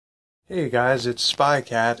Hey guys, it's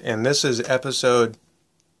SpyCat, and this is episode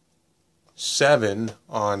 7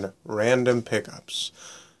 on random pickups.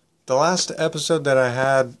 The last episode that I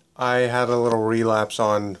had a little relapse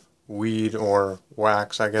on weed or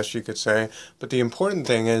wax, I guess you could say. But the important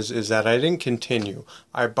thing is that I didn't continue.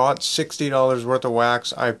 I bought $60 worth of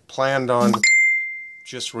wax. I planned on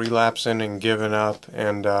just relapsing and giving up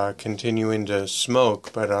and continuing to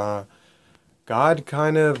smoke, but God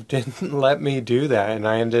kind of didn't let me do that, and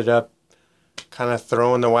I ended up kind of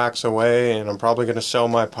throwing the wax away, and I'm probably going to sell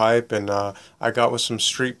my pipe. And I got with some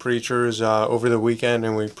street preachers over the weekend,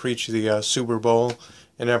 and we preached the Super Bowl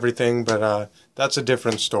and everything, but that's a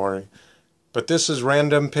different story. But this is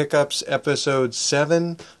Random Pickups episode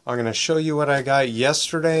 7. I'm going to show you what I got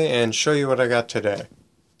yesterday and show you what I got today.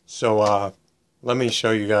 So let me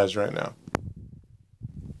show you guys right now.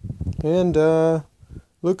 And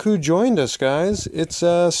look who joined us, guys. It's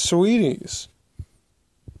Sweeties.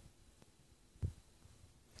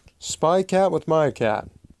 SpyCat with my cat.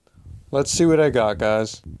 Let's see what I got,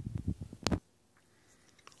 guys.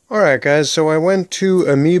 Alright guys, so I went to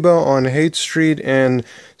Amoeba on Haight Street, and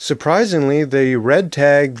surprisingly, the red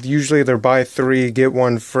tag, usually they're buy 3, get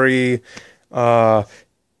 1 free. There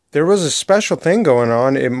was a special thing going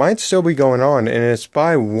on. It might still be going on, and it's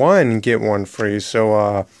buy 1, get 1 free,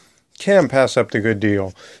 so can't pass up the good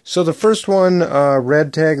deal. So the first one,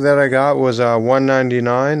 red tag that I got was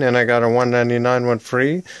 $1.99, and I got a $1.99 one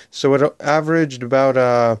free. So it averaged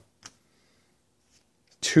about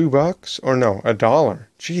 $2, or no, $1.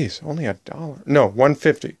 Jeez, only $1. No,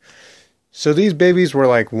 $1.50. So these babies were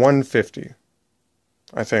like $1.50,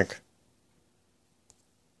 I think.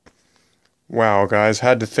 Wow, guys,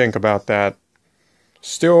 had to think about that.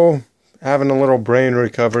 Still having a little brain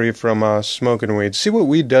recovery from smoking weed. See what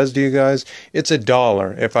weed does to you guys? It's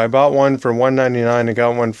 $1. If I bought one for $1.99 and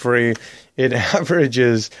got one free, it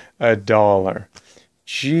averages $1.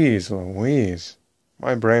 Jeez Louise.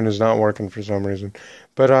 My brain is not working for some reason.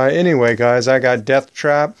 But anyway, guys, I got Death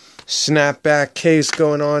Trap, snapback case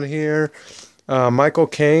going on here. Michael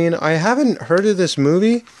Caine. I haven't heard of this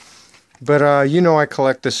movie, but you know I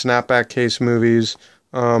collect the snapback case movies.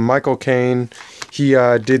 Michael Caine, he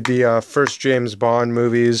did the first James Bond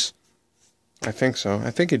movies. I think so.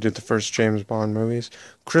 I think he did the first James Bond movies.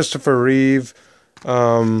 Christopher Reeve.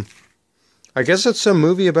 I guess it's some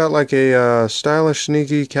movie about like a stylish,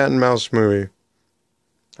 sneaky cat and mouse movie.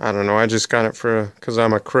 I don't know. I just got it because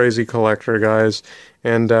I'm a crazy collector, guys.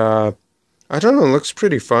 And I don't know. It looks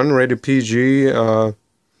pretty fun. Rated PG. You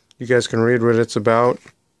guys can read what it's about.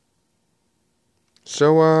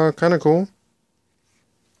 So kind of cool.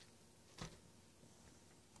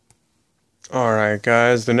 Alright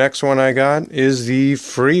guys, the next one I got is the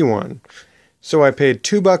free one. So I paid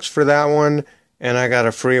 $2 for that one, and I got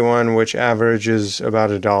a free one which averages about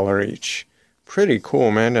 $1 each. Pretty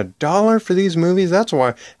cool, man. $1 for these movies? That's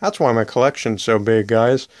why my collection's so big,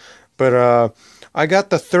 guys. But I got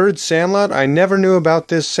the third Sandlot. I never knew about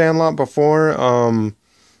this Sandlot before.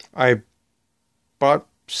 I bought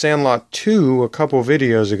Sandlot 2 a couple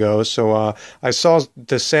videos ago, so I saw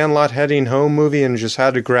the Sandlot Heading Home movie and just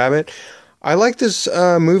had to grab it. I like this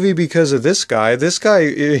movie because of this guy. This guy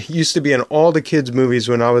used to be in all the kids' movies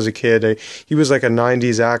when I was a kid. He was like a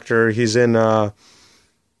 90s actor. He's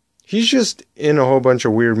just in a whole bunch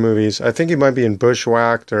of weird movies. I think he might be in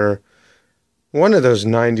Bushwhacked or one of those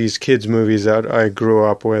 90s kids' movies that I grew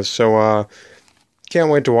up with. So, can't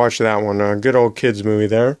wait to watch that one. Good old kids' movie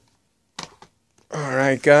there.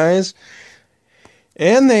 Alright, guys.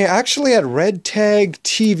 And they actually had red tag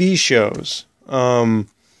TV shows.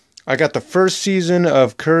 I got the first season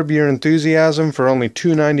of Curb Your Enthusiasm for only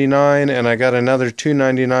 $2.99, and I got another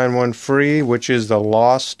 $2.99 one free, which is the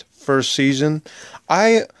Lost first season.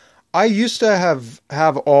 I used to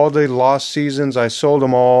have all the Lost seasons. I sold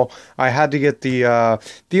them all. I had to get the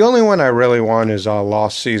only one I really want is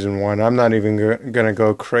Lost season 1. I'm not even gonna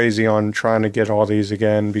go crazy on trying to get all these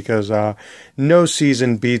again because no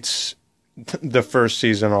season beats the first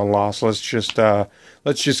season on Lost. Let's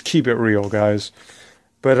just keep it real, guys.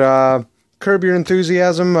 But Curb Your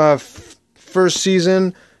Enthusiasm first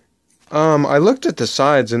season, I looked at the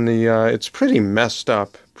sides and it's pretty messed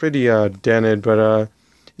up, pretty dented, but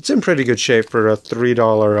it's in pretty good shape for a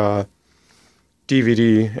 $3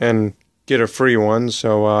 DVD and get a free one.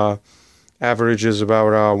 So average is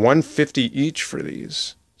about $1.50 each for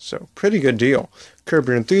these. So pretty good deal. Curb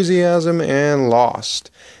Your Enthusiasm and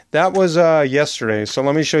Lost. That was yesterday. So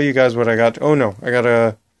let me show you guys what I got. Oh no, I got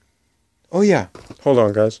a... Oh yeah, hold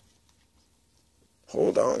on guys.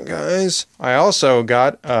 I also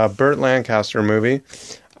got a Burt Lancaster movie.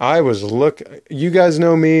 You guys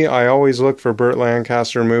know me, I always look for Burt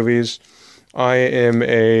Lancaster movies.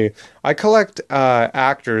 I collect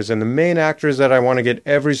actors, and the main actors that I want to get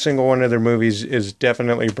every single one of their movies is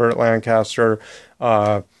definitely Burt Lancaster,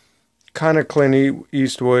 kind of Clint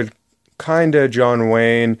Eastwood, kind of John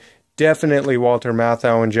Wayne, definitely Walter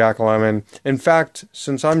Matthau and Jack Lemmon. In fact,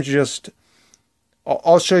 since I'll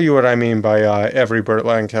show you what I mean by every Burt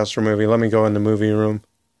Lancaster movie. Let me go in the movie room.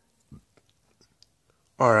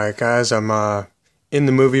 Alright guys, I'm in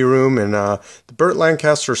the movie room, and the Burt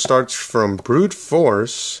Lancaster starts from Brute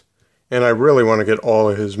Force, and I really want to get all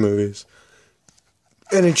of his movies.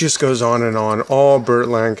 And it just goes on and on. All Burt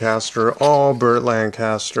Lancaster, all Burt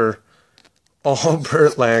Lancaster, all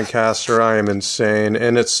Burt Lancaster. I am insane.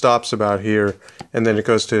 And it stops about here, and then it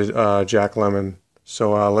goes to Jack Lemmon.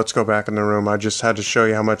 So let's go back in the room. I just had to show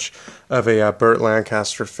you how much of a Burt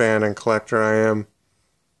Lancaster fan and collector I am.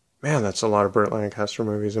 Man, that's a lot of Burt Lancaster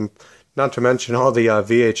movies. And not to mention all the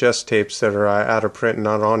VHS tapes that are out of print and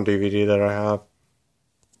not on DVD that I have.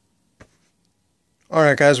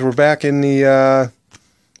 Alright guys, we're back in the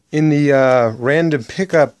random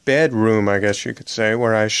pickup bedroom, I guess you could say,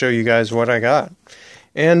 where I show you guys what I got.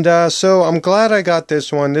 And so I'm glad I got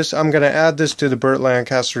this one. I'm going to add this to the Burt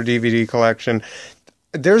Lancaster DVD collection.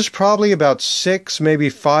 There's probably about 6,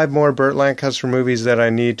 maybe 5 more Burt Lancaster movies that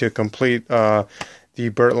I need to complete the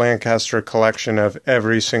Burt Lancaster collection of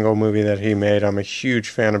every single movie that he made. I'm a huge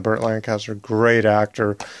fan of Burt Lancaster. Great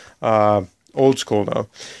actor. Old school, though.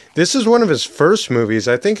 This is one of his first movies.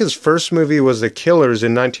 I think his first movie was The Killers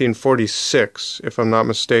in 1946, if I'm not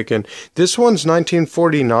mistaken. This one's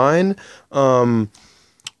 1949.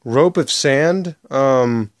 Rope of Sand.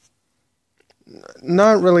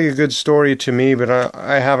 Not really a good story to me, but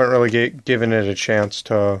I haven't really given it a chance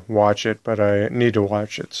to watch it, but I need to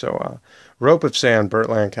watch it. So, Rope of Sand, Burt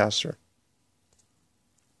Lancaster.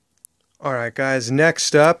 Alright guys,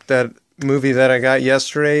 next up, that movie that I got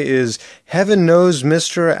yesterday is Heaven Knows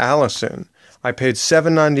Mr. Allison. I paid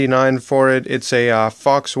 $7.99 for it. It's a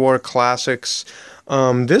Fox War Classics.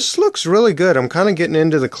 This looks really good. I'm kind of getting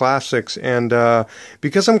into the classics, and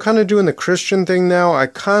because I'm kind of doing the Christian thing now, I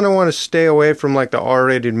kind of want to stay away from like the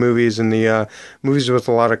R-rated movies and the movies with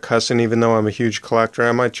a lot of cussing. Even though I'm a huge collector,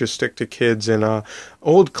 I might just stick to kids and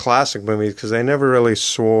old classic movies because they never really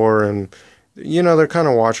swore, and you know, they're kind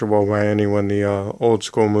of watchable by anyone, the old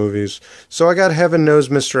school movies. So I got Heaven Knows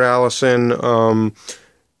Mr. Allison.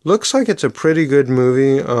 Looks like it's a pretty good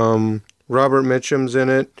movie. Robert Mitchum's in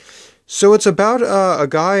it. So it's about a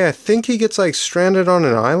guy, I think he gets like stranded on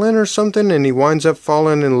an island or something, and he winds up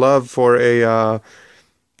falling in love for a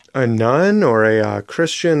nun or a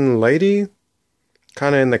Christian lady,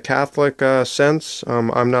 kind of in the Catholic sense.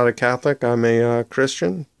 I'm not a Catholic, I'm a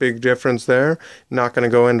Christian. Big difference there. Not going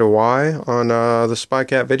to go into why on the Spy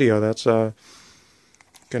Cat video. That's going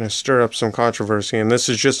to stir up some controversy, and this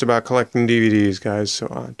is just about collecting DVDs, guys,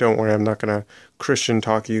 so don't worry, I'm not going to Christian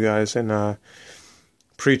talk you guys and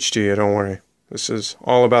preach to you, don't worry. This is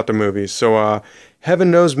all about the movies. So,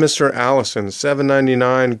 Heaven Knows Mr. Allison,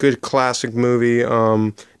 $7.99, good classic movie,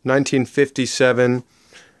 1957.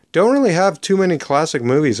 Don't really have too many classic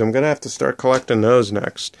movies. I'm going to have to start collecting those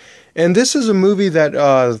next. And this is a movie that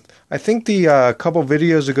I think the couple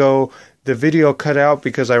videos ago, the video cut out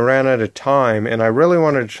because I ran out of time, and I really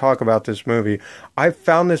wanted to talk about this movie. I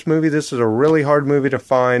found this movie. This is a really hard movie to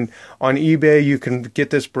find. On eBay, you can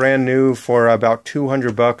get this brand new for about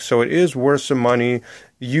 $200, so it is worth some money.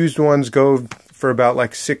 Used ones go for about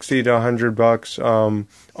like $60 to $100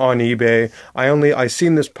 on eBay. I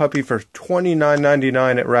seen this puppy for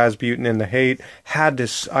 $29.99 at Rasputin in the Haight.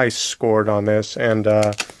 I scored on this, and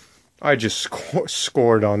I just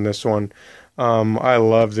scored on this one. I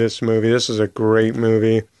love this movie. This is a great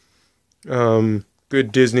movie.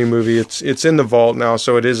 Good Disney movie. It's in the vault now,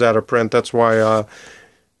 so it is out of print. That's why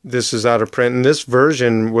this is out of print. And this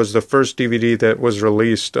version was the first DVD that was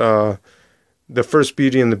released. The first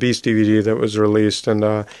Beauty and the Beast DVD that was released. And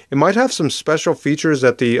it might have some special features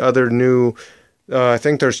that the other new... I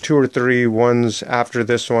think there's 2 or 3 ones after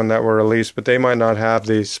this one that were released, but they might not have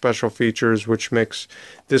the special features, which makes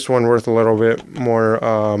this one worth a little bit more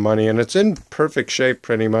money. And it's in perfect shape,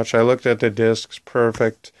 pretty much. I looked at the discs,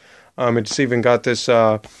 perfect. It's even got this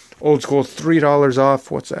old school $3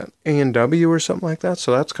 off. What's that? A&W or something like that.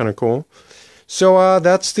 So that's kind of cool. So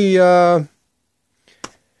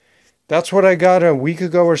that's what I got a week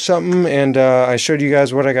ago or something, and I showed you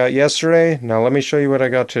guys what I got yesterday. Now let me show you what I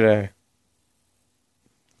got today.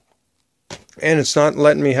 And it's not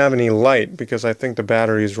letting me have any light because I think the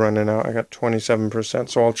battery's running out. I got 27%,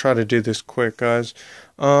 so I'll try to do this quick, guys.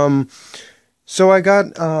 So I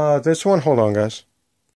got this one. Hold on, guys.